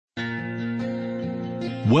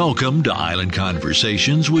Welcome to Island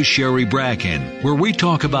Conversations with Sherry Bracken, where we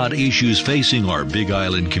talk about issues facing our Big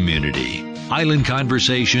Island community. Island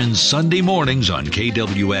Conversations Sunday mornings on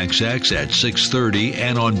KWXX at 6:30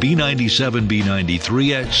 and on B97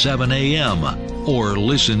 B93 at 7 a.m. or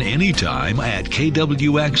listen anytime at kwxx.com.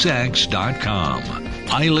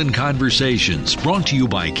 Island Conversations, brought to you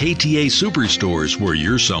by KTA Superstores, where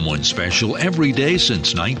you're someone special every day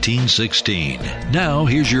since 1916. Now,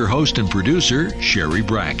 here's your host and producer, Sherry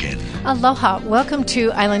Bracken. Aloha. Welcome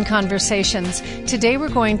to Island Conversations. Today we're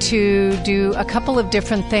going to do a couple of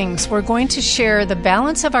different things. We're going to share the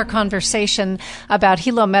balance of our conversation about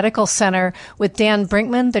Hilo Medical Center with Dan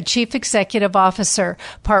Brinkman, the Chief Executive Officer.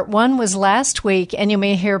 Part 1 was last week, and you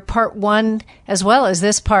may hear Part 1 as well as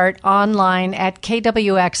this part online at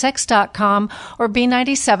kwxx.com or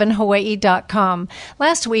b97hawaii.com.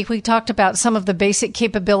 Last week, we talked about some of the basic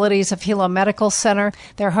capabilities of Hilo Medical Center,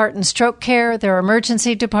 their heart and stroke care, their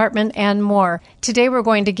emergency department, and more. Today, we're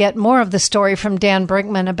going to get more of the story from Dan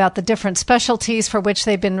Brinkman about the different specialties for which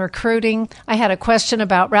they've been recruiting. I had a question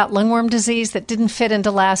about rat lungworm disease that didn't fit into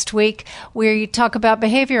last week. We talk about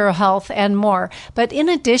behavioral health and more. But in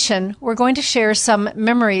addition, we're going to share some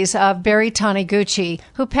memories of Barry Taniguchi,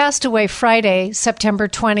 who passed away Friday, September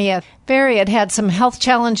 20th. Barry had had some health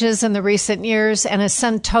challenges in the recent years, and his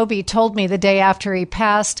son Toby told me the day after he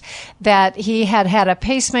passed that he had had a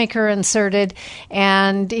pacemaker inserted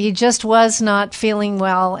and he just was not feeling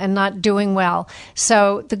well and not doing well.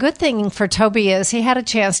 So the good thing for Toby is he had a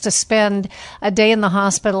chance to spend a day in the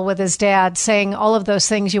hospital with his dad, saying all of those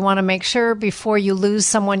things you want to make sure before you lose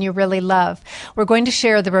someone you really love. We're going to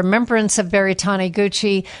share the remembrance of Barry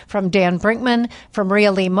Taniguchi from Dan Brinkman, from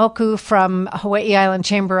Rhea Moku, from Hawaii Island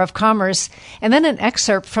Chamber of Commerce, and then an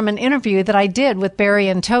excerpt from an interview that I did with Barry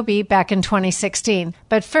and Toby back in 2016.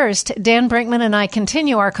 But first, Dan Brinkman and I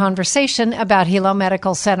continue our conversation about Hilo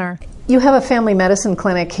Medical Center. You have a family medicine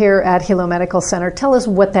clinic here at Hilo Medical Center. Tell us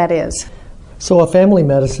what that is. So a family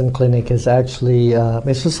medicine clinic is actually,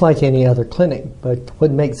 it's just like any other clinic, but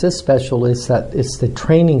what makes this special is that it's the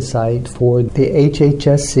training site for the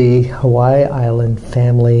HHSC Hawaii Island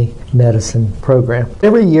Family Medicine Program.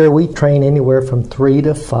 Every year we train anywhere from 3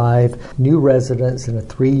 to 5 new residents in a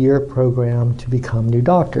 3-year program to become new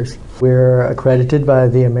doctors. We're accredited by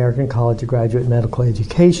the American College of Graduate Medical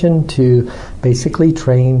Education to basically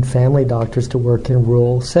train family doctors to work in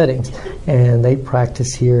rural settings, and they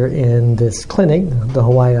practice here in this clinic, the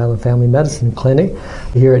Hawaii Island Family Medicine Clinic,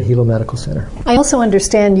 here at Hilo Medical Center. I also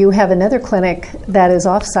understand you have another clinic that is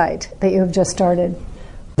off-site that you have just started.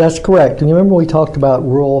 That's correct. And you remember we talked about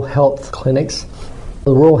rural health clinics?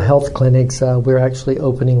 The rural health clinics, we're actually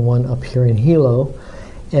opening one up here in Hilo.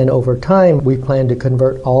 And over time, we plan to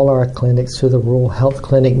convert all our clinics to the rural health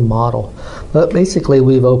clinic model. But basically,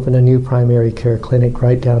 we've opened a new primary care clinic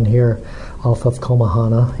right down here off of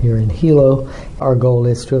Komahana here in Hilo. Our goal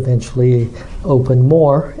is to eventually open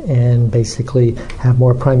more and basically have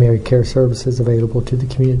more primary care services available to the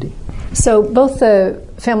community. So both the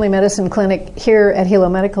family medicine clinic here at Hilo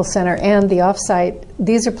Medical Center and the offsite,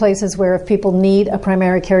 these are places where if people need a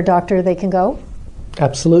primary care doctor, they can go?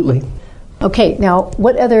 Absolutely. Okay, now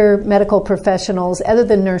what other medical professionals, other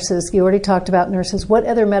than nurses, you already talked about nurses, what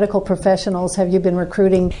other medical professionals have you been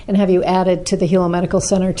recruiting and have you added to the Hilo Medical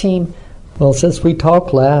Center team? Well, since we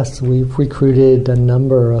talked last, we've recruited a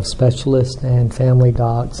number of specialists and family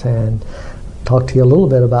docs and talked to you a little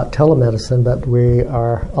bit about telemedicine, but we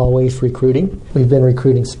are always recruiting. We've been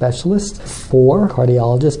recruiting specialists, 4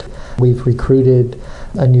 cardiologists. We've recruited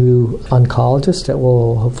a new oncologist that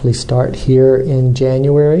will hopefully start here in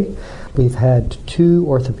January. We've had 2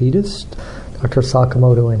 orthopedists, Dr.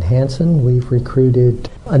 Sakamoto and Hansen. We've recruited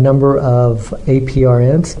a number of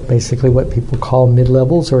APRNs, basically what people call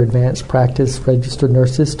mid-levels or advanced practice registered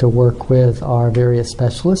nurses, to work with our various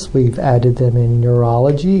specialists. We've added them in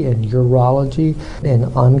neurology and urology and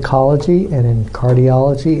oncology and in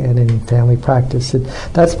cardiology and in family practice. And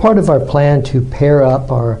that's part of our plan to pair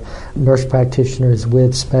up our nurse practitioners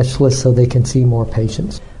with specialists so they can see more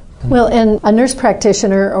patients. Well, and a nurse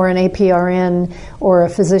practitioner or an APRN or a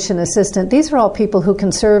physician assistant, these are all people who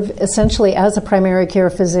can serve essentially as a primary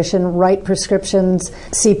care physician, write prescriptions,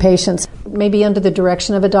 see patients, maybe under the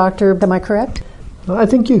direction of a doctor. Am I correct? I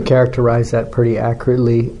think you characterize that pretty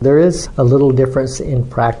accurately. There is a little difference in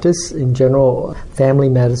practice. In general, family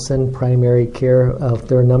medicine, primary care,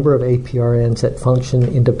 there are a number of APRNs that function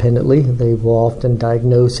independently. They will often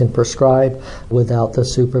diagnose and prescribe without the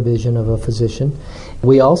supervision of a physician.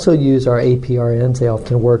 We also use our APRNs. They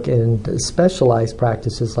often work in specialized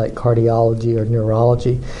practices like cardiology or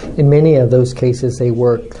neurology. In many of those cases, they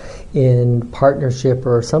work in partnership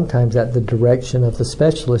or sometimes at the direction of the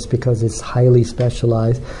specialist because it's highly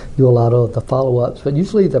specialized. Do a lot of the follow-ups, but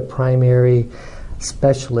usually the primary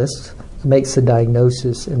specialist makes the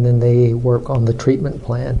diagnosis and then they work on the treatment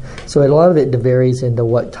plan. So a lot of it varies into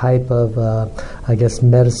what type of,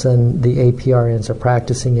 medicine the APRNs are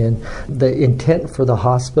practicing in. The intent for the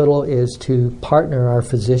hospital is to partner our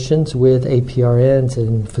physicians with APRNs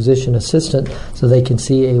and physician assistant so they can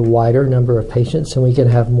see a wider number of patients and we can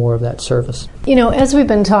have more of that service. You know, as we've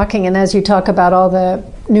been talking and as you talk about all the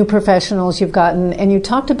new professionals you've gotten, and you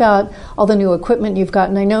talked about all the new equipment you've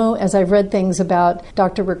gotten. I know as I've read things about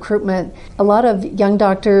doctor recruitment, a lot of young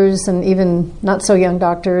doctors and even not so young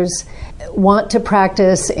doctors want to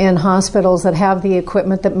practice in hospitals that have the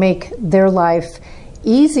equipment that make their life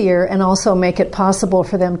easier and also make it possible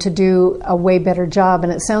for them to do a way better job.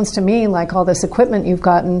 And it sounds to me like all this equipment you've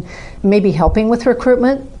gotten may be helping with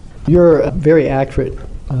recruitment. You're very accurate.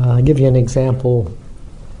 I'll give you an example.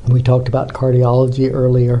 We talked about cardiology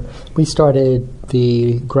earlier. We started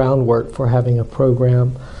the groundwork for having a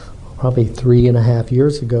program probably 3.5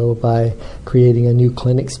 years ago by creating a new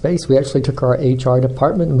clinic space. We actually took our HR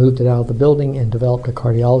department, moved it out of the building, and developed a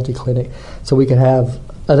cardiology clinic so we could have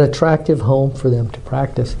an attractive home for them to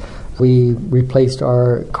practice. We replaced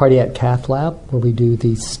our cardiac cath lab where we do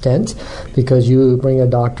these stents because you bring a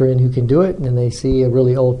doctor in who can do it and they see a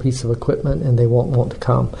really old piece of equipment and they won't want to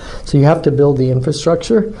come. So you have to build the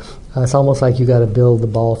infrastructure. It's almost like you got to build the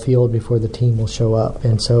ball field before the team will show up.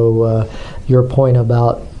 And so your point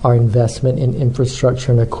about our investment in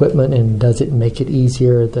infrastructure and equipment and does it make it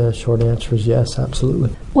easier, the short answer is yes, absolutely.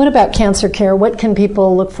 What about cancer care? What can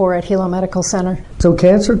people look for at Hilo Medical Center? So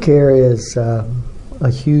cancer care is a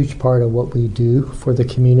huge part of what we do for the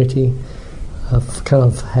community. I've kind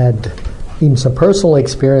of had even some personal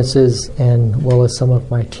experiences and well as some of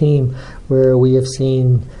my team where we have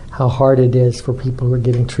seen how hard it is for people who are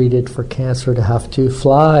getting treated for cancer to have to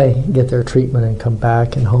fly, get their treatment, and come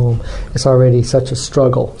back and home. It's already such a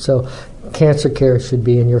struggle. So cancer care should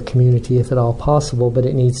be in your community if at all possible, but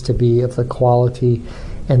it needs to be of the quality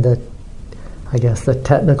and the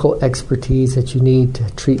technical expertise that you need to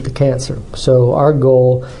treat the cancer. So our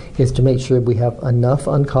goal is to make sure we have enough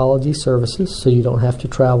oncology services so you don't have to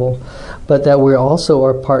travel, but that we also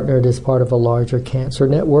are partnered as part of a larger cancer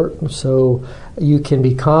network so you can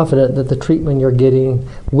be confident that the treatment you're getting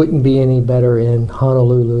wouldn't be any better in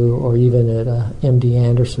Honolulu or even at MD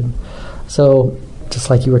Anderson. So just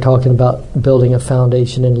like you were talking about building a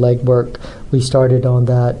foundation in legwork, we started on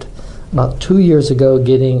that about 2 years ago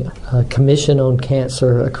getting a Commission on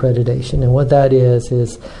Cancer accreditation. And what that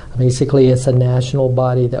is basically it's a national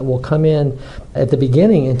body that will come in at the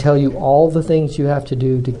beginning and tell you all the things you have to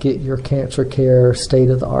do to get your cancer care state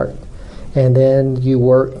of the art. And then you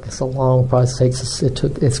work, it's a long process,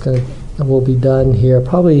 will be done here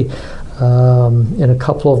probably in a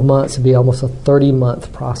couple of months. It'll be almost a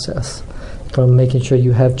 30-month process from making sure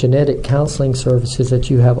you have genetic counseling services, that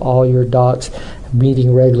you have all your docs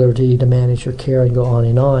meeting regularly to manage your care and go on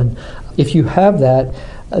and on. If you have that,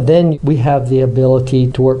 then we have the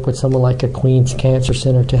ability to work with someone like a Queens Cancer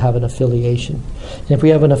Center to have an affiliation. And if we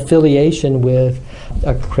have an affiliation with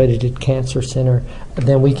accredited cancer center,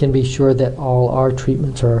 then we can be sure that all our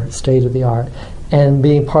treatments are state-of-the-art. And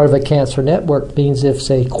being part of a cancer network means if,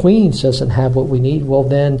 say, Queens doesn't have what we need, well,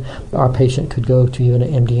 then our patient could go to even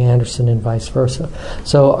MD Anderson and vice versa.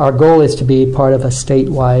 So our goal is to be part of a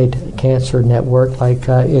statewide cancer network like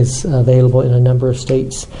is available in a number of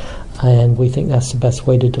states, and we think that's the best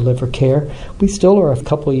way to deliver care. We still are a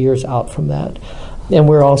couple of years out from that. And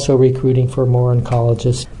we're also recruiting for more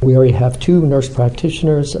oncologists. We already have 2 nurse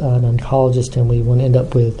practitioners, an oncologist, and we want to end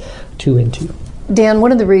up with 2 and 2. Dan,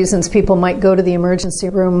 one of the reasons people might go to the emergency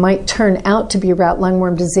room might turn out to be rat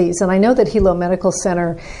lungworm disease. And I know that Hilo Medical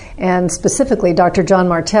Center, and specifically Dr. John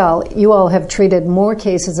Martel, you all have treated more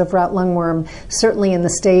cases of rat lungworm, certainly in the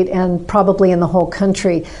state and probably in the whole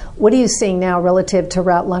country. What are you seeing now relative to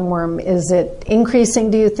rat lungworm? Is it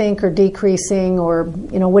increasing, do you think, or decreasing, or,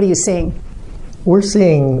 what are you seeing? We're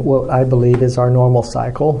seeing what I believe is our normal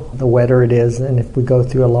cycle. The wetter it is, and if we go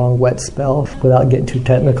through a long wet spell, without getting too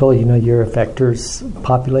technical, your effectors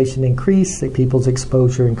population increase, people's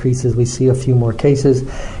exposure increases, we see a few more cases,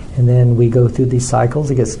 and then we go through these cycles.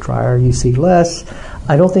 It gets drier, you see less.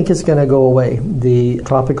 I don't think it's going to go away. The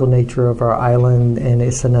tropical nature of our island, and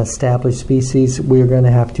it's an established species, we're going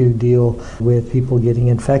to have to deal with people getting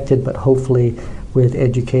infected, but hopefully with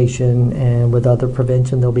education and with other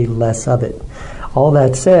prevention, there'll be less of it. All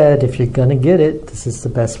that said, if you're going to get it, this is the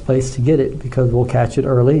best place to get it because we'll catch it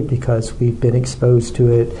early because we've been exposed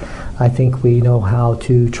to it. I think we know how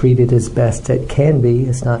to treat it as best it can be.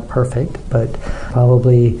 It's not perfect, but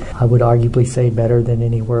probably, I would arguably say, better than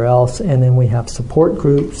anywhere else. And then we have support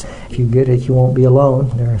groups. If you get it, you won't be alone.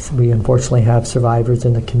 We unfortunately have survivors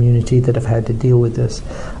in the community that have had to deal with this.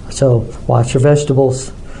 So watch your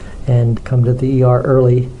vegetables and come to the ER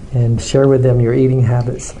early and share with them your eating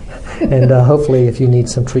habits. And hopefully, if you need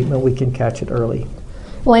some treatment, we can catch it early.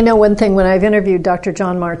 Well, I know one thing when I've interviewed Dr.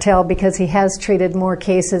 John Martell, because he has treated more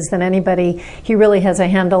cases than anybody, he really has a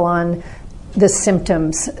handle on the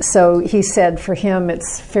symptoms. So he said for him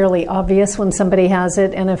it's fairly obvious when somebody has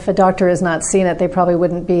it, and if a doctor has not seen it, they probably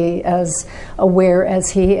wouldn't be as aware as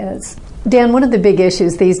he is. Dan, one of the big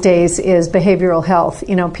issues these days is behavioral health.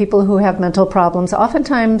 You know, people who have mental problems,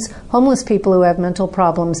 oftentimes homeless people who have mental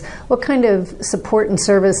problems. What kind of support and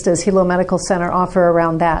service does Hilo Medical Center offer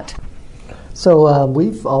around that? So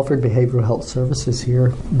we've offered behavioral health services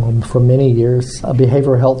here for many years. A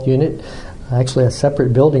behavioral health unit, actually a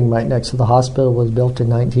separate building right next to the hospital, was built in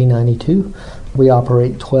 1992. We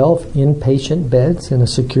operate 12 inpatient beds in a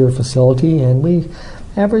secure facility, and we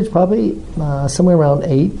average probably somewhere around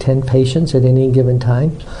 8-10 patients at any given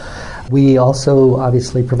time. We also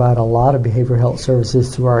obviously provide a lot of behavioral health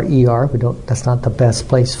services through our ER. That's not the best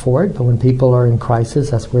place for it, but when people are in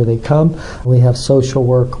crisis, that's where they come. We have social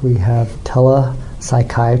work. We have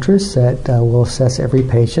psychiatrists that will assess every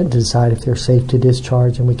patient to decide if they're safe to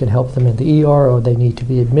discharge, and we can help them in the ER or they need to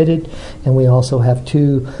be admitted. And we also have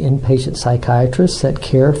 2 inpatient psychiatrists that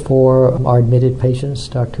care for our admitted patients,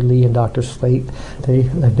 Dr. Lee and Dr. Slate. They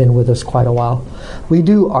have been with us quite a while. We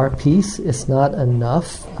do our piece. It's not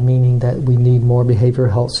enough, meaning that we need more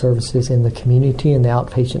behavioral health services in the community in the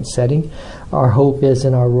outpatient setting. Our hope is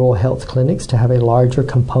in our rural health clinics to have a larger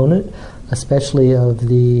component, especially of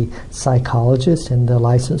the psychologists and the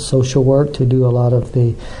licensed social work, to do a lot of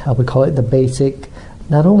the, I would call it the basic,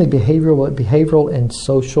 not only behavioral, but behavioral and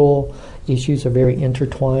social issues are very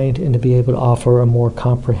intertwined, and to be able to offer a more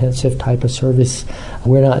comprehensive type of service.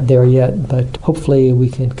 We're not there yet, but hopefully we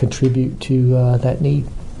can contribute to that need.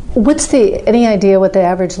 Any idea what the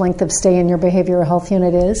average length of stay in your behavioral health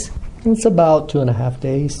unit is? It's about 2.5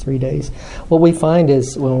 days, 3 days. What we find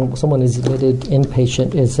is when someone is admitted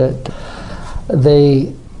inpatient is that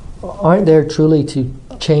they aren't there truly to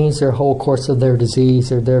change their whole course of their disease.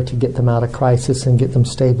 They're there to get them out of crisis and get them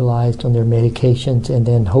stabilized on their medications and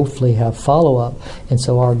then hopefully have follow-up. And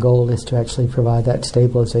so our goal is to actually provide that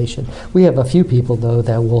stabilization. We have a few people, though,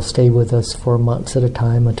 that will stay with us for months at a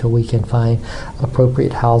time until we can find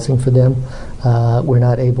appropriate housing for them. We're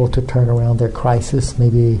not able to turn around their crisis.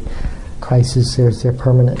 Maybe crisis, there's their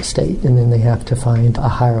permanent state, and then they have to find a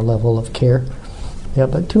higher level of care. Yeah,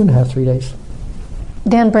 but 2.5, 3 days.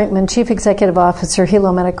 Dan Brinkman, Chief Executive Officer,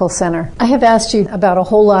 Hilo Medical Center. I have asked you about a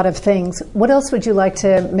whole lot of things. What else would you like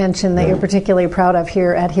to mention that you're particularly proud of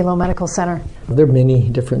here at Hilo Medical Center? There are many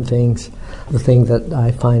different things. The thing that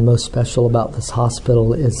I find most special about this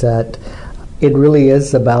hospital is that it really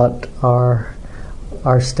is about our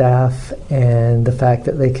staff and the fact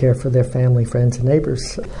that they care for their family, friends, and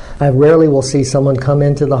neighbors. I rarely will see someone come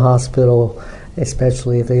into the hospital,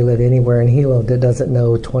 especially if they live anywhere in Hilo, that doesn't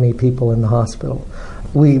know 20 people in the hospital.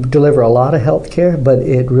 We deliver a lot of health care, but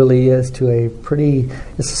it really is it's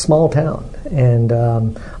a small town. And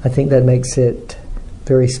I think that makes it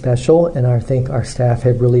very special, and I think our staff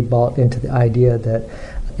have really bought into the idea that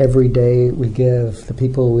every day we give the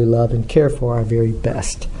people we love and care for our very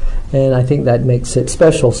best. And I think that makes it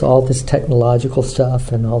special. So all this technological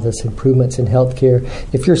stuff and all this improvements in healthcare,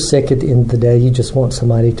 if you're sick at the end of the day, you just want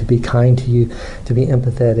somebody to be kind to you, to be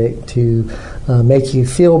empathetic, to make you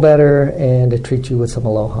feel better, and to treat you with some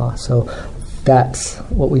aloha. So that's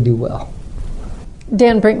what we do well.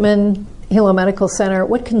 Dan Brinkman, Hilo Medical Center,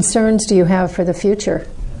 what concerns do you have for the future?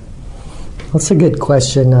 That's a good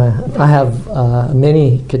question. I have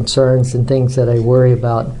many concerns and things that I worry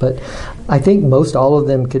about, but I think most all of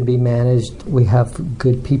them can be managed. We have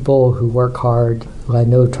good people who work hard, who I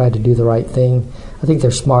know try to do the right thing. I think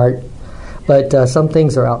they're smart. But some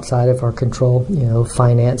things are outside of our control.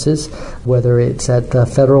 Finances, whether it's at the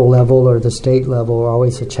federal level or the state level, are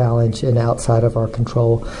always a challenge and outside of our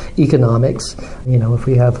control. Economics, if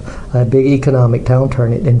we have a big economic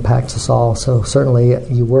downturn, it impacts us all. So certainly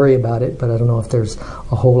you worry about it, but I don't know if there's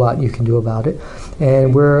a whole lot you can do about it.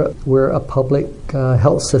 And we're a public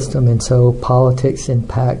health system, and so politics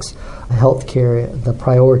impacts healthcare. The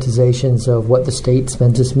prioritizations of what the state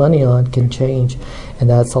spends its money on can change, and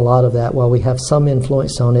that's a lot of that. While we have some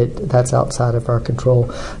influence on it, that's outside of our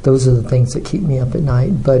control. Those are the things that keep me up at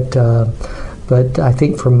night. But But I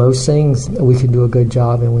think for most things, we can do a good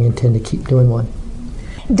job, and we intend to keep doing one.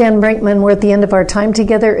 Dan Brinkman, we're at the end of our time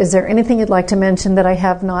together. Is there anything you'd like to mention that I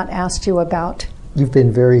have not asked you about? You've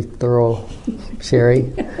been very thorough,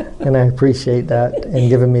 Sherry, and I appreciate that, and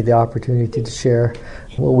giving me the opportunity to share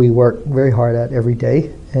what we work very hard at every day.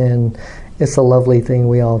 And it's a lovely thing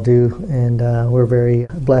we all do, and we're very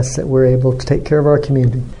blessed that we're able to take care of our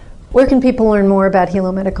community. Where can people learn more about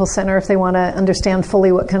Hilo Medical Center if they want to understand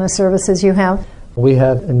fully what kind of services you have? We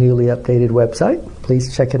have a newly updated website.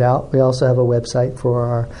 Please check it out. We also have a website for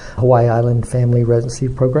our Hawaii Island Family Residency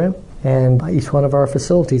Program. And each one of our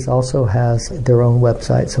facilities also has their own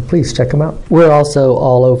website, so please check them out. We're also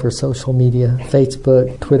all over social media,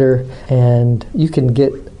 Facebook, Twitter, and you can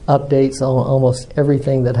get updates on almost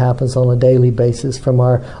everything that happens on a daily basis from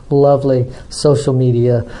our lovely social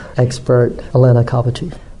media expert, Elena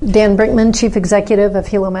Kabachi. Dan Brinkman, Chief Executive of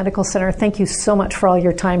Hilo Medical Center, thank you so much for all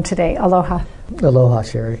your time today. Aloha. Aloha,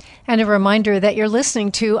 Sherry. And a reminder that you're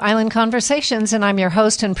listening to Island Conversations, and I'm your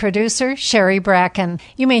host and producer, Sherry Bracken.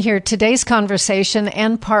 You may hear today's conversation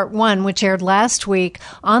and part 1, which aired last week,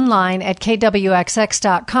 online at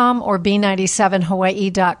kwxx.com or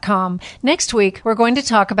b97hawaii.com. Next week, we're going to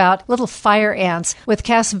talk about little fire ants with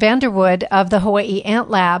Cass Vanderwood of the Hawaii Ant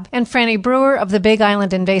Lab and Franny Brewer of the Big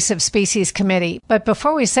Island Invasive Species Committee. But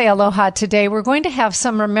before we say aloha today, we're going to have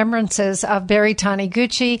some remembrances of Barry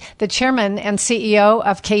Taniguchi, the chairman and CEO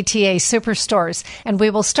of KTA Superstores. And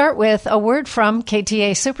we will start with a word from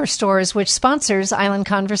KTA Superstores, which sponsors Island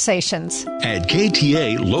Conversations. At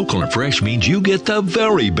KTA, local and fresh means you get the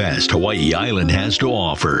very best Hawaii Island has to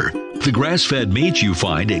offer. The grass-fed meats you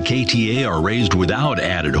find at KTA are raised without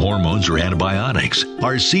added hormones or antibiotics.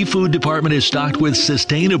 Our seafood department is stocked with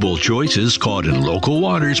sustainable choices caught in local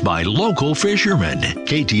waters by local fishermen.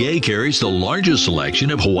 KTA carries the largest selection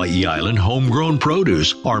of Hawaii Island homegrown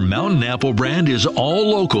produce. Our Mountain Apple brand is all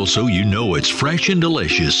local, so you know it's fresh and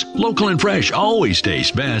delicious. Local and fresh always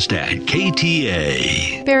tastes best at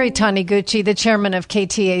KTA. Barry Taniguchi, the chairman of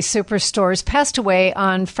KTA Superstores, passed away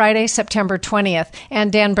on Friday, September 20th,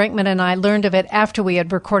 and Dan Brinkman and I learned of it after we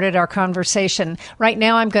had recorded our conversation. Right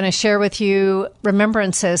now, I'm going to share with you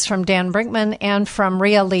remembrances from Dan Brinkman and from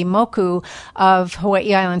Rhea Moku of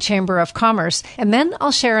Hawaii Island Chamber of Commerce. And then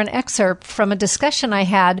I'll share an excerpt from a discussion I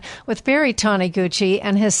had with Barry Taniguchi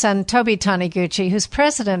and his son Toby Taniguchi, who's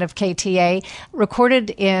president of KTA,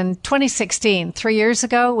 recorded in 2016, 3 years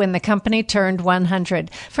ago when the company turned 100.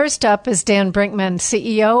 First up is Dan Brinkman,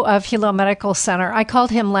 CEO of Hilo Medical Center. I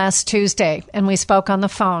called him last Tuesday, and we spoke on the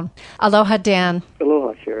phone. Aloha, Dan.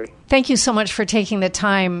 Aloha, Sherry. Thank you so much for taking the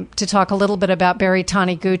time to talk a little bit about Barry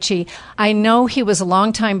Taniguchi. I know he was a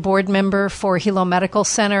longtime board member for Hilo Medical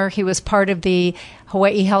Center. He was part of the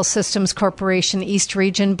Hawaii Health Systems Corporation East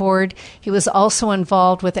Region Board. He was also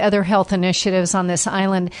involved with other health initiatives on this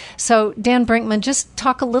island. So, Dan Brinkman, just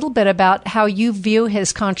talk a little bit about how you view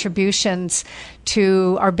his contributions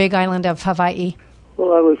to our big island of Hawaii.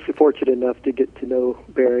 Well, I was fortunate enough to get to know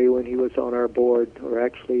Barry when he was on our board, or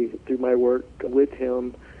actually through my work with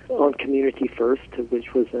him on Community First,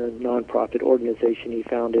 which was a nonprofit organization he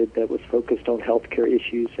founded that was focused on healthcare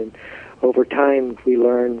issues. And over time, we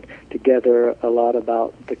learned together a lot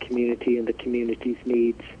about the community and the community's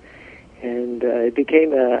needs. And it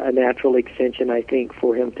became a natural extension, I think,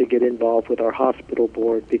 for him to get involved with our hospital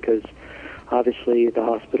board, because obviously the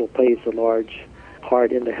hospital plays a large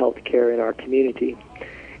part in the healthcare in our community.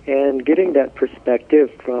 And getting that perspective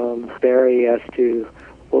from Barry as to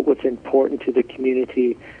what was important to the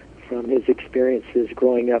community from his experiences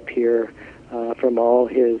growing up here, from all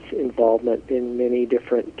his involvement in many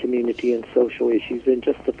different community and social issues, and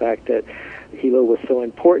just the fact that Hilo was so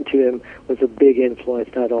important to him was a big influence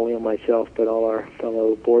not only on myself but all our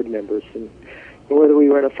fellow board members. And whether we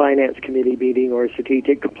were in a finance committee meeting or a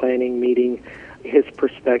strategic planning meeting, his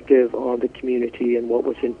perspective on the community and what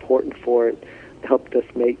was important for it helped us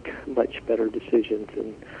make much better decisions.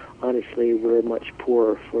 And honestly, we're much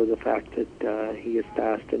poorer for the fact that he is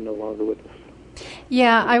passed and no longer with us.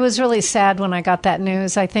 Yeah, I was really sad when I got that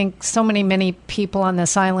news. I think many people on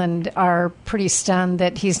this island are pretty stunned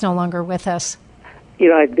that he's no longer with us. You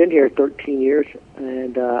know, I've been here 13 years,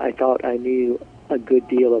 and I thought I knew a good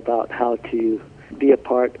deal about how to be a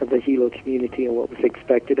part of the Hilo community and what was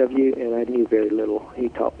expected of you, and I knew very little. He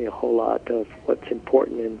taught me a whole lot of what's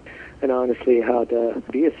important and honestly how to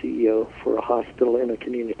be a CEO for a hospital in a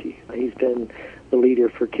community. He's been the leader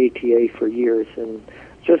for KTA for years, and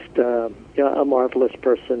just a marvelous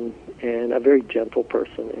person and a very gentle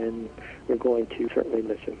person, and we're going to certainly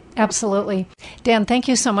miss him. Absolutely. Dan, thank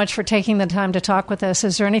you so much for taking the time to talk with us.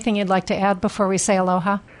 Is there anything you'd like to add before we say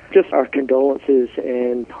aloha? just our condolences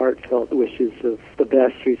and heartfelt wishes of the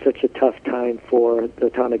best through such a tough time for the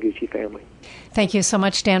Taniguchi family. Thank you so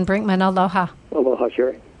much, Dan Brinkman. Aloha. Aloha,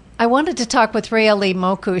 Sherry. I wanted to talk with Rhea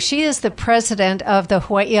Moku. She is the president of the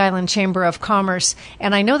Hawaii Island Chamber of Commerce,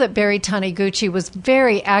 and I know that Barry Taniguchi was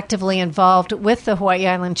very actively involved with the Hawaii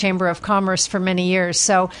Island Chamber of Commerce for many years.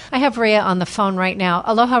 So I have Rhea on the phone right now.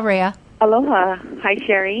 Aloha, Rhea. Aloha. Hi,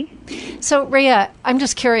 Sherry. So, Rhea, I'm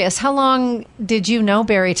just curious, how long did you know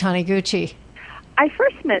Barry Taniguchi? I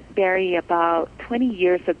first met Barry about 20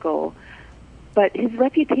 years ago, but his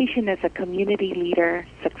reputation as a community leader,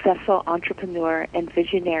 successful entrepreneur, and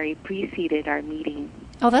visionary preceded our meeting.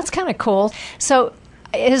 Oh, that's kind of cool. So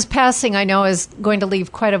his passing, I know, is going to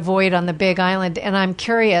leave quite a void on the Big Island, and I'm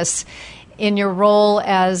curious, in your role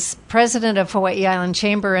as president of Hawaii Island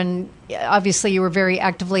Chamber, and obviously you were very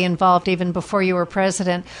actively involved even before you were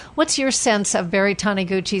president, what's your sense of Barry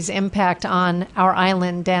Taniguchi's impact on our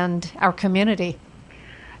island and our community?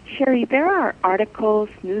 Sherry, there are articles,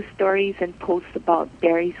 news stories, and posts about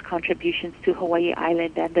Barry's contributions to Hawaii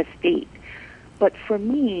Island and the state. But for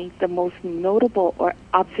me, the most notable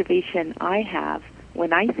observation I have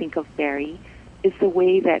when I think of Barry is the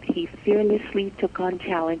way that he fearlessly took on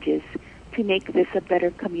challenges to make this a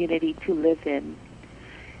better community to live in.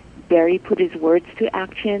 Barry put his words to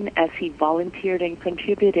action as he volunteered and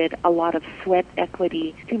contributed a lot of sweat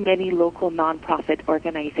equity to many local nonprofit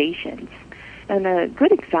organizations. And a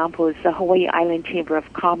good example is the Hawaii Island Chamber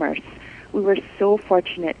of Commerce. We were so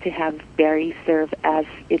fortunate to have Barry serve as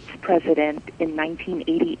its president in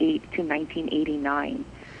 1988 to 1989.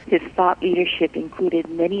 His thought leadership included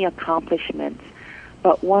many accomplishments,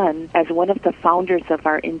 but one, as one of the founders of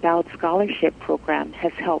our endowed scholarship program,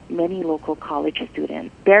 has helped many local college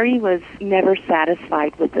students. Barry was never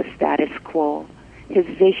satisfied with the status quo. His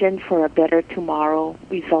vision for a better tomorrow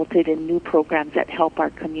resulted in new programs that help our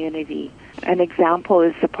community. An example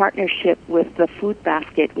is the partnership with the Food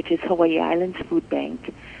Basket, which is Hawaii Island's food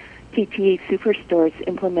bank. KTA Superstores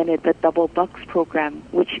implemented the Double Bucks program,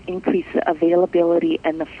 which increased the availability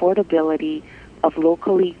and affordability of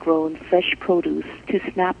locally grown fresh produce to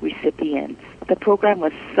SNAP recipients. The program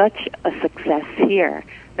was such a success here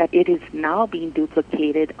that it is now being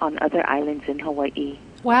duplicated on other islands in Hawaii.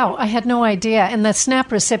 Wow, I had no idea. And the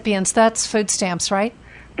SNAP recipients, that's food stamps, right?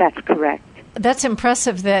 That's correct. That's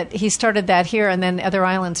impressive that he started that here and then other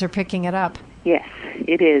islands are picking it up. Yes,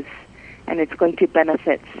 it is. And it's going to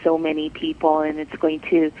benefit so many people, and it's going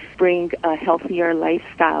to bring a healthier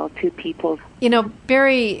lifestyle to people. You know,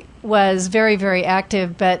 Barry was very, very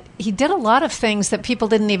active, but he did a lot of things that people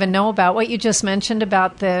didn't even know about. What you just mentioned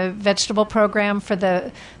about the vegetable program for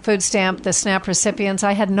the food stamp, the SNAP recipients,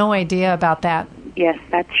 I had no idea about that. Yes,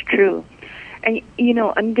 that's true. And, you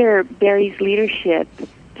know, under Barry's leadership,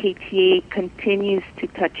 KTA continues to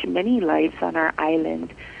touch many lives on our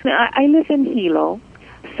island. I live in Hilo,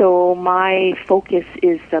 so my focus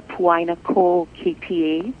is the Puainako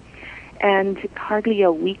KTA, and hardly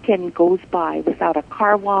a weekend goes by without a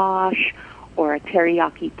car wash or a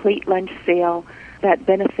teriyaki plate lunch sale that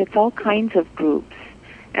benefits all kinds of groups,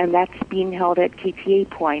 and that's being held at KTA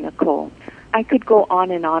Puainako. I could go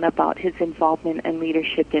on and on about his involvement and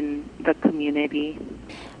leadership in the community.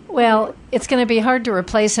 Well, it's going to be hard to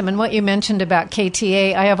replace him. And what you mentioned about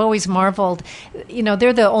KTA, I have always marveled. You know,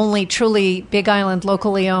 they're the only truly Big Island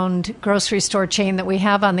locally owned grocery store chain that we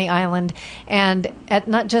have on the island. And at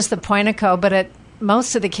not just the Puainako, but at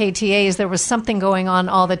most of the KTAs, there was something going on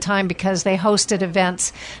all the time because they hosted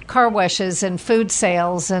events, car washes and food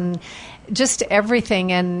sales and just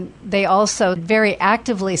everything. And they also very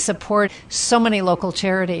actively support so many local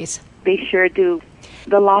charities. They sure do.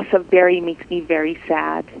 The loss of Barry makes me very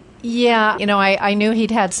sad. Yeah, you know, I knew he'd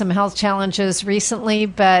had some health challenges recently,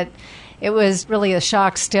 but it was really a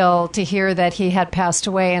shock still to hear that he had passed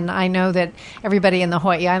away, and I know that everybody in the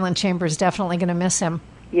Hawaii Island Chamber is definitely going to miss him.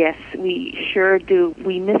 Yes, we sure do.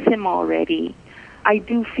 We miss him already. I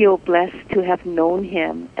do feel blessed to have known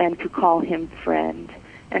him and to call him friend,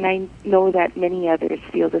 and I know that many others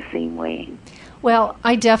feel the same way. Well,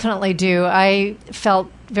 I definitely do. I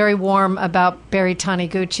felt very warm about Barry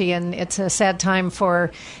Taniguchi, and it's a sad time for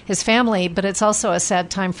his family, but it's also a sad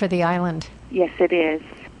time for the island. Yes, it is.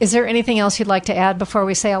 Is there anything else you'd like to add before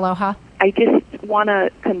we say aloha? I just want to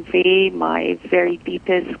convey my very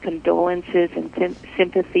deepest condolences and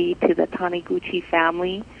sympathy to the Taniguchi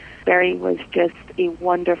family. Barry was just a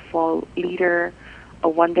wonderful leader, a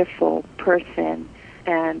wonderful person,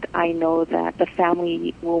 and I know that the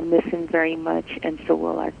family will miss him very much, and so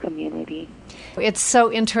will our community. It's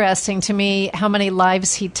so interesting to me how many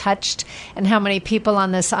lives he touched and how many people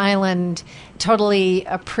on this island totally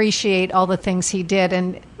appreciate all the things he did.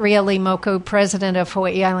 And Rhea Moku, president of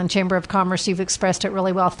Hawaii Island Chamber of Commerce, you've expressed it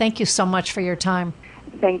really well. Thank you so much for your time.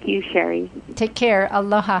 Thank you, Sherry. Take care.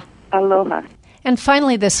 Aloha. Aloha. And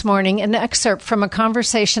finally this morning, an excerpt from a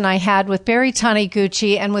conversation I had with Barry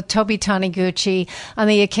Taniguchi and with Toby Taniguchi on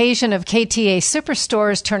the occasion of KTA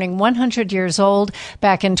Superstores turning 100 years old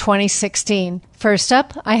back in 2016. First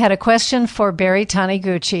up, I had a question for Barry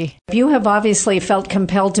Taniguchi. You have obviously felt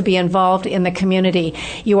compelled to be involved in the community.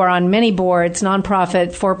 You are on many boards,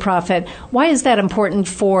 nonprofit, for-profit. Why is that important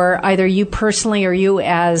for either you personally or you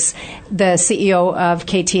as the CEO of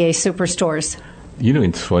KTA Superstores? You know,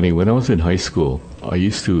 it's funny. When I was in high school, I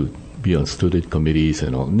used to be on student committees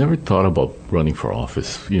and all. Never thought about running for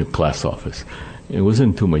office, class office. It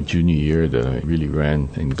wasn't until my junior year that I really ran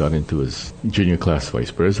and got into as junior class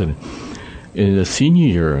vice president. In the senior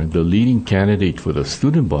year, the leading candidate for the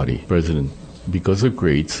student body president, because of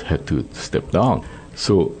grades, had to step down.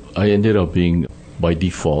 So I ended up being, by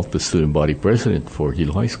default, the student body president for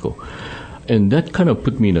Hilo High School. And that kind of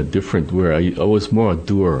put me in a different, where I was more a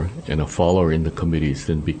doer and a follower in the committees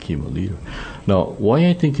than became a leader. Now, why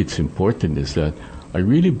I think it's important is that I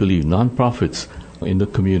really believe nonprofits in the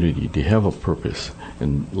community, they have a purpose.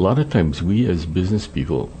 And a lot of times we as business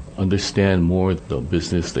people understand more the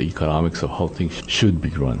business, the economics of how things should be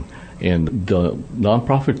run. And the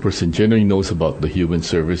nonprofit person generally knows about the human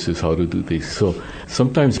services, how to do this. So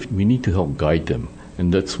sometimes we need to help guide them.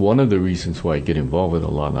 And that's one of the reasons why I get involved with a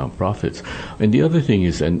lot of nonprofits. And the other thing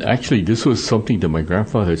is, and actually this was something that my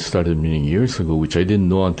grandfather had started many years ago, which I didn't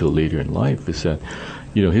know until later in life, is that,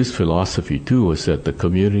 his philosophy too was that the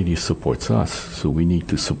community supports us, so we need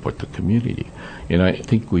to support the community. And I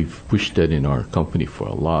think we've pushed that in our company for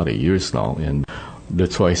a lot of years now. And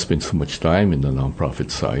that's why I spend so much time in the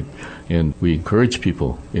nonprofit side. And we encourage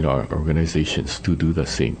people in our organizations to do the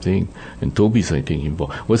same thing. And Toby's, I think,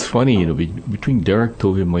 involved. What's funny, between Derek,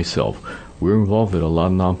 Toby, and myself, we're involved with a lot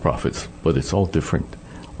of nonprofits, but it's all different.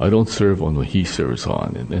 I don't serve on what he serves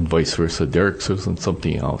on, and vice versa. Derek serves on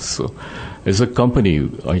something else. So as a company,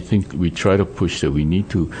 I think we try to push that we need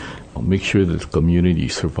to make sure that the community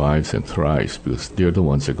survives and thrives, because they're the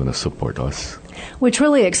ones that are going to support us. Which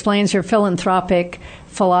really explains your philanthropic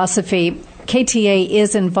philosophy. KTA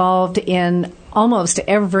is involved in almost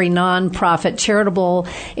every nonprofit, charitable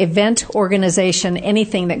event, organization,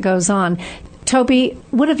 anything that goes on. Toby,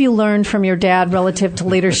 what have you learned from your dad relative to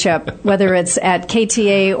leadership, whether it's at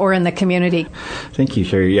KTA or in the community? Thank you,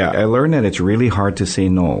 Sherry. Yeah, I learned that it's really hard to say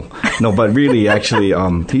no. No, but really, actually,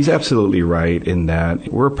 he's absolutely right in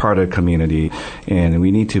that we're part of the community, and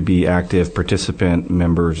we need to be active participant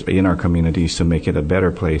members in our communities to make it a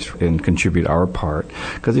better place and contribute our part.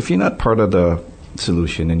 Because if you're not part of the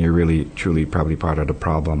solution, and you're really truly probably part of the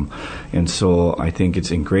problem. And so I think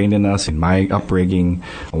it's ingrained in us, in my upbringing,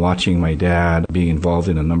 watching my dad being involved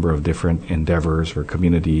in a number of different endeavors or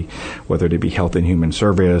community, whether they be health and human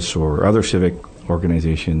service or other civic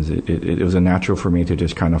organizations. It was a natural for me to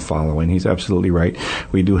just kind of follow. And he's absolutely right.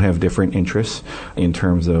 We do have different interests in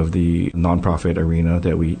terms of the nonprofit arena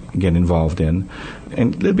that we get involved in.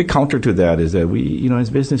 And a little bit counter to that is that we, as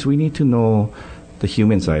business, we need to know the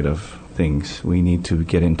human side of things. We need to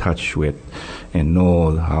get in touch with and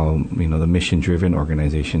know how, the mission-driven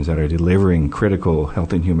organizations that are delivering critical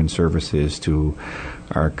health and human services to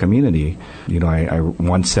our community. I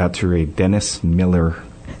once sat through a Dennis Miller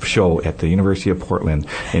show at the University of Portland,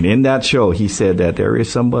 and in that show he said that there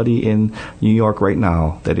is somebody in New York right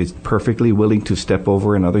now that is perfectly willing to step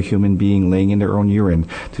over another human being laying in their own urine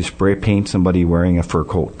to spray paint somebody wearing a fur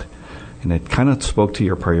coat. And it kind of spoke to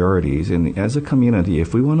your priorities. And as a community,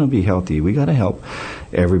 if we want to be healthy, we got to help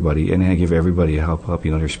everybody and give everybody a help up.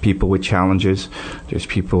 There's people with challenges. There's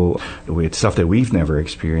people with stuff that we've never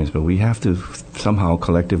experienced, but we have to somehow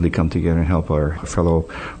collectively come together and help our fellow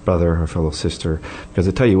brother, our fellow sister. Because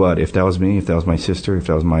I tell you what, if that was me, if that was my sister, if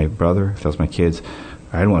that was my brother, if that was my kids,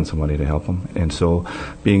 I'd want somebody to help them. And so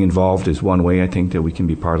being involved is one way I think that we can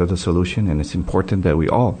be part of the solution. And it's important that we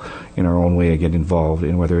all, in our own way, get involved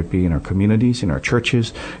in whether it be in our communities, in our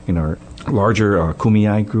churches, in our larger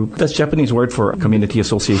kumiai group. That's Japanese word for community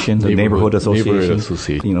association, the neighborhood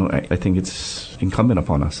association. I think it's incumbent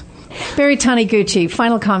upon us. Barry Taniguchi,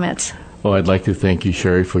 final comments. Well, I'd like to thank you,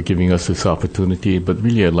 Sherry, for giving us this opportunity. But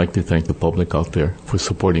really, I'd like to thank the public out there for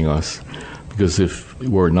supporting us. Because if it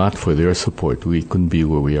were not for their support, we couldn't be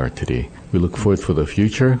where we are today. We look forward for the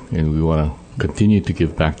future, and we want to continue to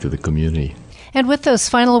give back to the community. And with those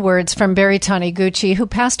final words from Barry Taniguchi, who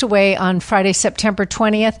passed away on Friday, September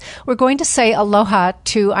 20th, we're going to say aloha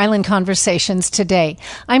to Island Conversations today.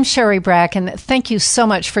 I'm Sherry Bracken. Thank you so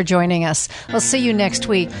much for joining us. I'll see you next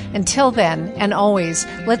week. Until then, and always,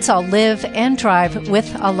 let's all live and drive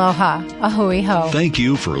with aloha. Ahui ho. Thank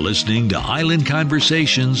you for listening to Island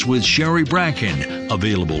Conversations with Sherry Bracken,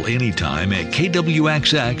 available anytime at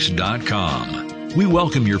kwxx.com. We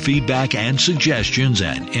welcome your feedback and suggestions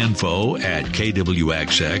at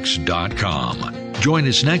info@kwxx.com. Join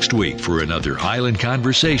us next week for another Island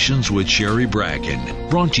Conversations with Sherry Bracken,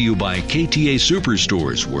 brought to you by KTA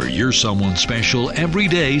Superstores, where you're someone special every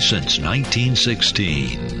day since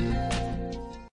 1916.